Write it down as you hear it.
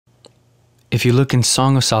if you look in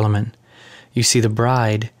Song of Solomon, you see the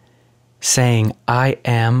bride saying, I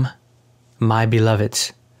am my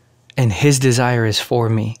beloved's, and his desire is for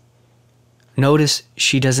me. Notice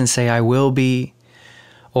she doesn't say, I will be,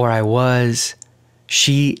 or I was.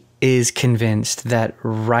 She is convinced that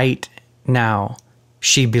right now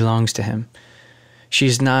she belongs to him.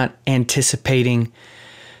 She's not anticipating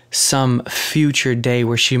some future day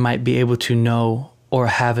where she might be able to know or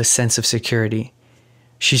have a sense of security.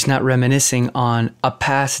 She's not reminiscing on a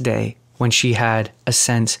past day when she had a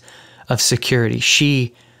sense of security.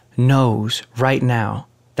 She knows right now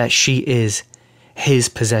that she is his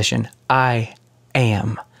possession. I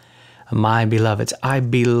am my beloved's. I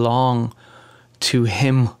belong to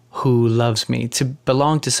him who loves me. To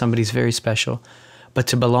belong to somebody is very special, but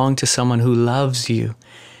to belong to someone who loves you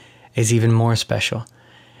is even more special.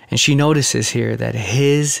 And she notices here that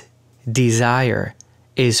his desire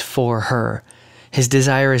is for her. His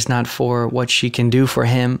desire is not for what she can do for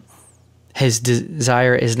him. His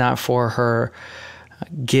desire is not for her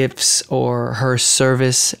gifts or her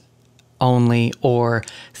service only, or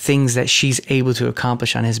things that she's able to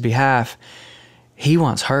accomplish on his behalf. He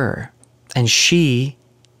wants her, and she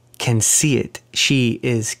can see it. She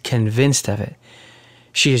is convinced of it.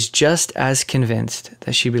 She is just as convinced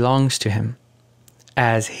that she belongs to him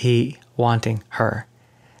as he wanting her,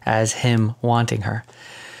 as him wanting her.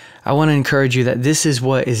 I want to encourage you that this is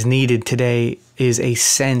what is needed today, is a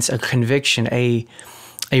sense, a conviction, a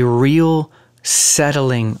real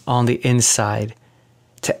settling on the inside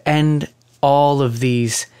to end all of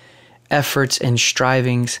these efforts and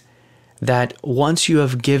strivings, that once you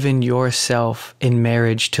have given yourself in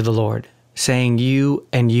marriage to the Lord, saying you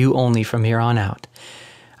and you only from here on out,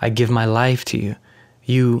 I give my life to you,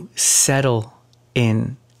 you settle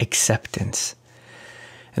in acceptance.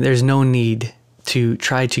 And there's no need to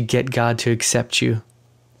try to get God to accept you,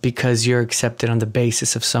 because you're accepted on the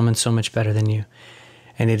basis of someone so much better than you.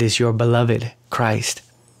 And it is your beloved Christ.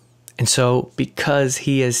 And so because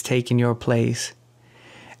he has taken your place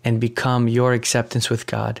and become your acceptance with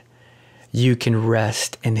God, you can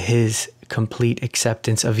rest in his complete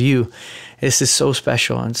acceptance of you. This is so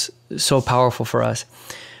special and so powerful for us.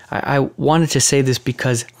 I wanted to say this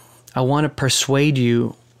because I want to persuade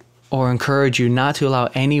you or encourage you not to allow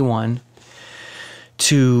anyone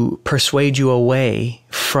to persuade you away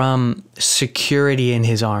from security in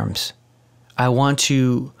his arms. I want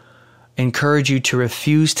to encourage you to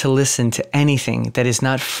refuse to listen to anything that is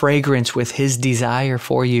not fragrance with his desire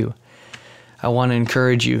for you. I want to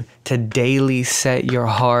encourage you to daily set your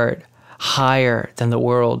heart higher than the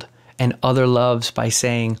world and other loves by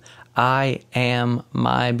saying, I am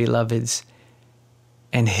my beloved's,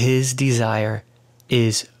 and his desire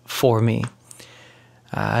is for me.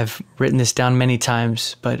 I've written this down many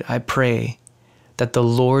times, but I pray that the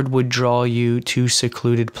Lord would draw you to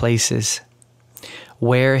secluded places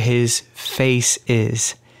where his face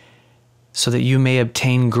is, so that you may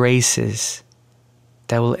obtain graces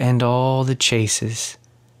that will end all the chases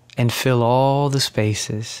and fill all the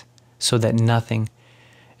spaces, so that nothing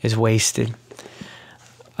is wasted.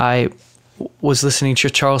 I was listening to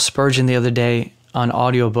Charles Spurgeon the other day on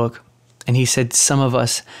audiobook, and he said some of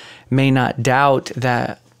us may not doubt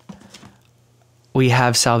that we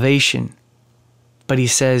have salvation, but he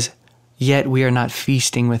says, yet we are not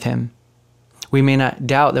feasting with him. We may not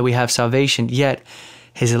doubt that we have salvation, yet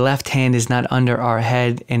his left hand is not under our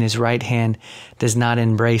head and his right hand does not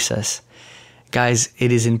embrace us. Guys,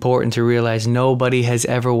 it is important to realize nobody has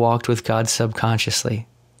ever walked with God subconsciously.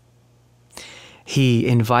 He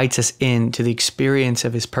invites us into the experience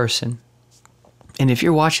of his person. And if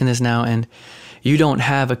you're watching this now and you don't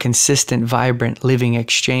have a consistent, vibrant, living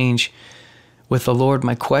exchange with the Lord,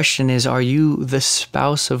 my question is, are you the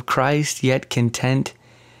spouse of Christ yet content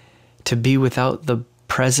to be without the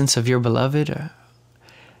presence of your beloved?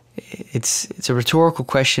 It's a rhetorical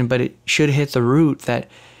question, but it should hit the root that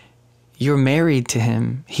you're married to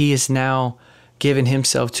him. He has now given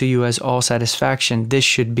himself to you as all satisfaction. This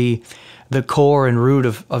should be the core and root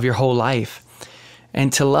of your whole life.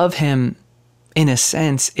 And to love him, in a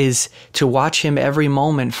sense, is to watch him every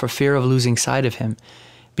moment for fear of losing sight of him,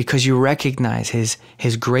 because you recognize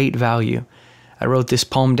his great value. I wrote this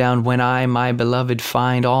poem down: when I, my beloved,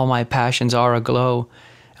 find all my passions are aglow,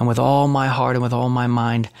 and with all my heart and with all my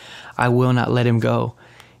mind, I will not let him go.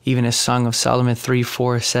 Even as Song of Solomon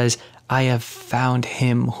 3:4 says, I have found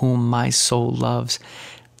him whom my soul loves,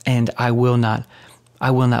 and I will not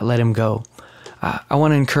let him go. I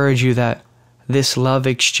want to encourage you that this love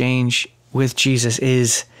exchange with Jesus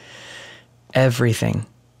is everything.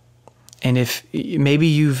 And if maybe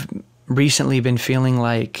you've recently been feeling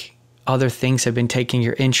like other things have been taking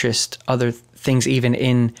your interest, other things even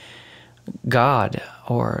in God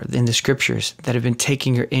or in the scriptures that have been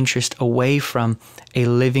taking your interest away from a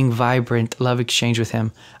living, vibrant love exchange with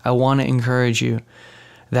him, I want to encourage you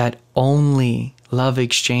that only love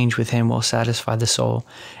exchange with him will satisfy the soul.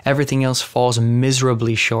 Everything else falls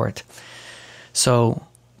miserably short. So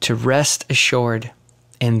to rest assured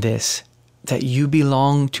in this, that you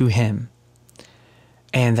belong to him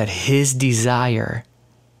and that his desire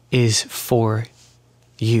is for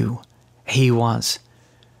you. He wants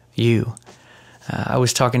you. I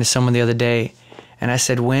was talking to someone the other day, and I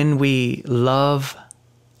said, when we love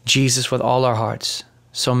Jesus with all our hearts,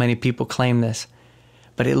 so many people claim this,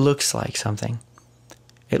 but it looks like something.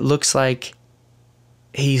 It looks like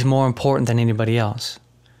he's more important than anybody else.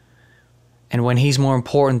 And when he's more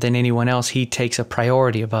important than anyone else, he takes a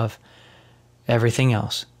priority above everything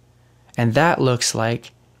else. And that looks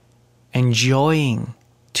like enjoying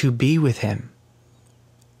to be with him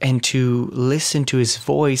and to listen to his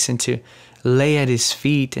voice and to lay at his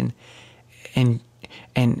feet and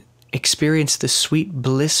experience the sweet,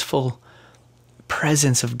 blissful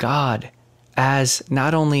presence of God as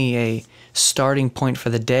not only a starting point for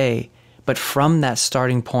the day, but from that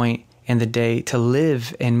starting point in the day to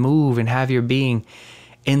live and move and have your being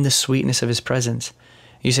in the sweetness of his presence.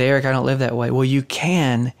 You say, Eric, I don't live that way. Well, you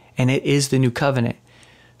can, and it is the new covenant.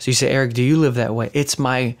 So you say, Eric, do you live that way? It's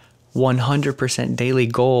my 100% daily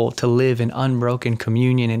goal to live in unbroken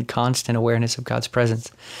communion and constant awareness of God's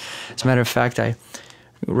presence. As a matter of fact, I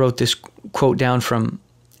wrote this quote down from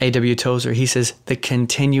A.W. Tozer. He says, the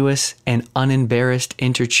continuous and unembarrassed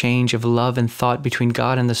interchange of love and thought between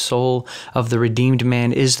God and the soul of the redeemed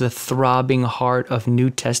man is the throbbing heart of New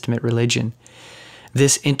Testament religion.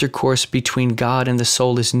 This intercourse between God and the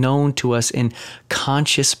soul is known to us in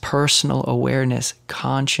conscious personal awareness.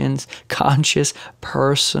 Conscious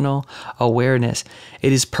personal awareness.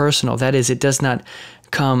 It is personal. That is, it does not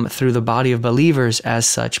come through the body of believers as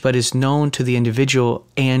such, but is known to the individual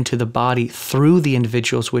and to the body through the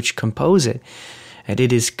individuals which compose it. And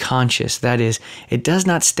it is conscious. That is, it does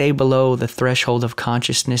not stay below the threshold of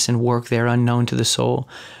consciousness and work there unknown to the soul,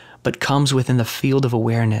 but comes within the field of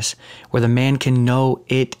awareness, where the man can know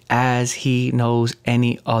it as he knows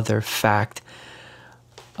any other fact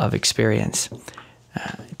of experience.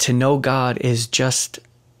 To know God is just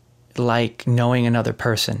like knowing another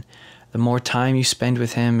person. The more time you spend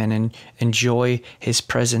with him and enjoy his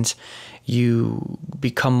presence, you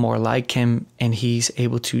become more like him, and he's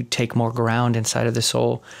able to take more ground inside of the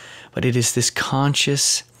soul. But it is this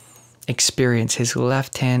conscious experience, his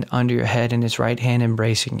left hand under your head and his right hand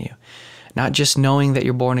embracing you. Not just knowing that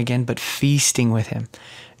you're born again, but feasting with him.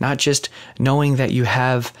 Not just knowing that you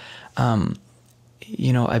have, a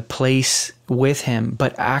place with him,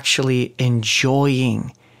 but actually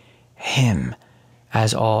enjoying him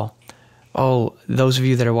as all. Oh, those of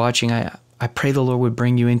you that are watching, I pray the Lord would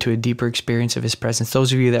bring you into a deeper experience of his presence.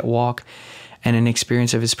 Those of you that walk in an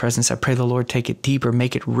experience of his presence, I pray the Lord take it deeper,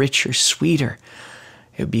 make it richer, sweeter.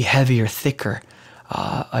 It would be heavier, thicker,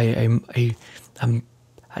 a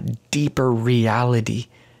deeper reality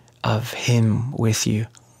of him with you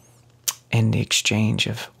and the exchange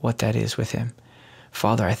of what that is with him.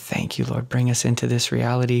 Father, I thank you, Lord. Bring us into this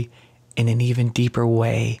reality in an even deeper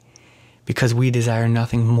way, because we desire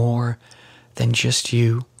nothing more than just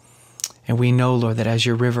you. And we know, Lord, that as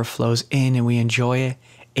your river flows in and we enjoy it,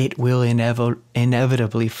 it will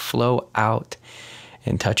inevitably flow out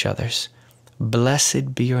and touch others.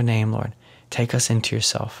 Blessed be your name, Lord. Take us into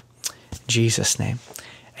yourself. In Jesus' name,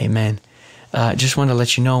 amen. Just want to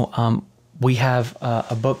let you know, we have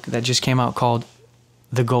a book that just came out called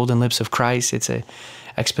The Golden Lips of Christ. It's an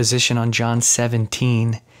exposition on John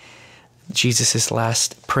 17, Jesus'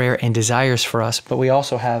 last prayer and desires for us. But we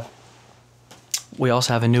also have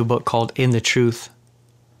a new book called In the Truth.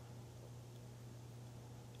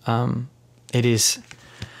 It is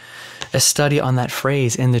a study on that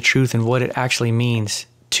phrase, in the truth, and what it actually means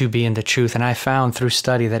to be in the truth. And I found through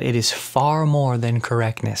study that it is far more than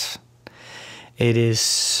correctness. It is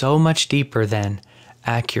so much deeper than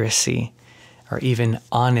accuracy or even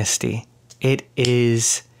honesty. It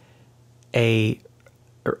is a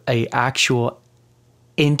actual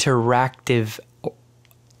interactive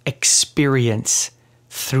experience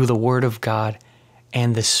through the Word of God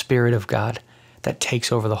and the Spirit of God that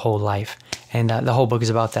takes over the whole life. And the whole book is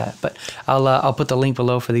about that. But I'll put the link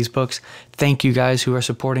below for these books. Thank you guys who are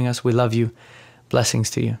supporting us. We love you. Blessings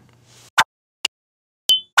to you.